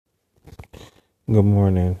Good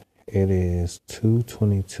morning. It is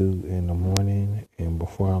 2:22 in the morning, and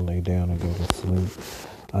before I lay down and go to sleep,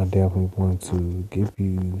 I definitely want to give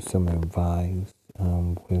you some advice,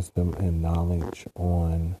 wisdom, and knowledge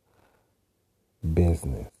on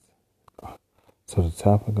business. So the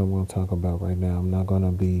topic I'm going to talk about right now, I'm not going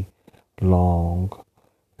to be long.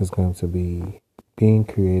 It's going to be being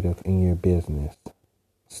creative in your business.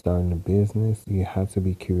 Starting a business, you have to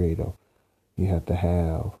be creative. You have to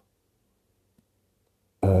have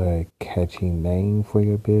a catchy name for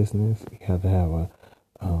your business. You have to have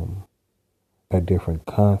a different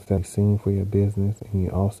concept scene for your business, and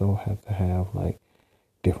you also have to have like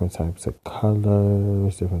different types of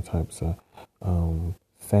colors, different types of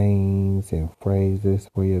sayings and phrases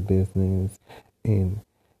for your business. And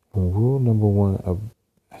rule number one of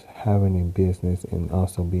having a business and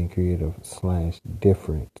also being creative slash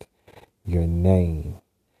different, your name.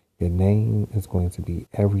 Your name is going to be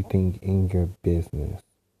everything in your business.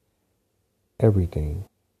 Everything.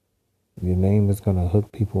 Your name is going to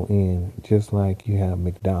hook people in just like you have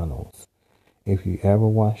McDonald's. If you ever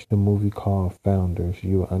watched the movie called Founders,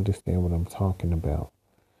 you will understand what I'm talking about.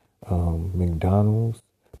 McDonald's,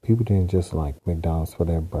 people didn't just like McDonald's for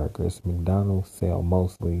their burgers. McDonald's sell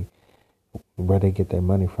mostly, where they get their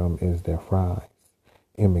money from is their fries.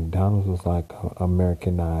 And McDonald's was like an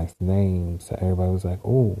Americanized name. So everybody was like,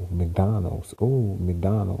 oh, McDonald's, oh,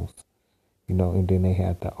 McDonald's. And then they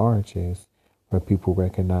had the arches where people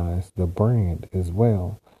recognize the brand as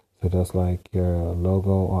well. So that's like your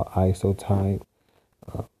logo or ISO type.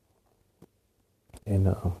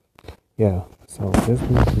 And yeah, so just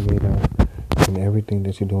be creative in everything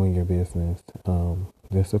that you do in your business.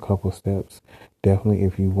 Just a couple steps. Definitely,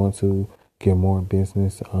 if you want to get more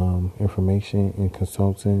business information and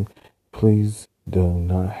consulting, please do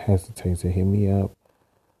not hesitate to hit me up.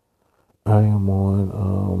 I am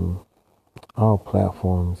on all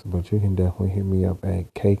platforms, but you can definitely hit me up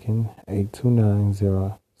at Kaiken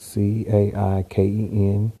 8290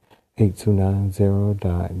 CAIKEN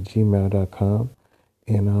 8290.gmail.com,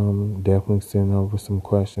 and definitely send over some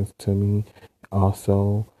questions to me.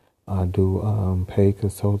 Also, I do paid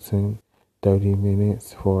consulting, 30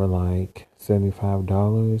 minutes for like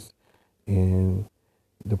 $75, and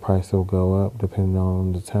the price will go up depending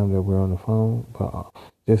on the time that we're on the phone. But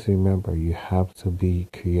just remember, you have to be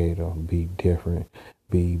creative, be different,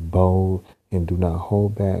 be bold, and do not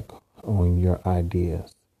hold back on your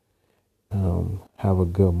ideas. Have a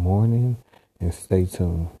good morning and stay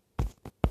tuned.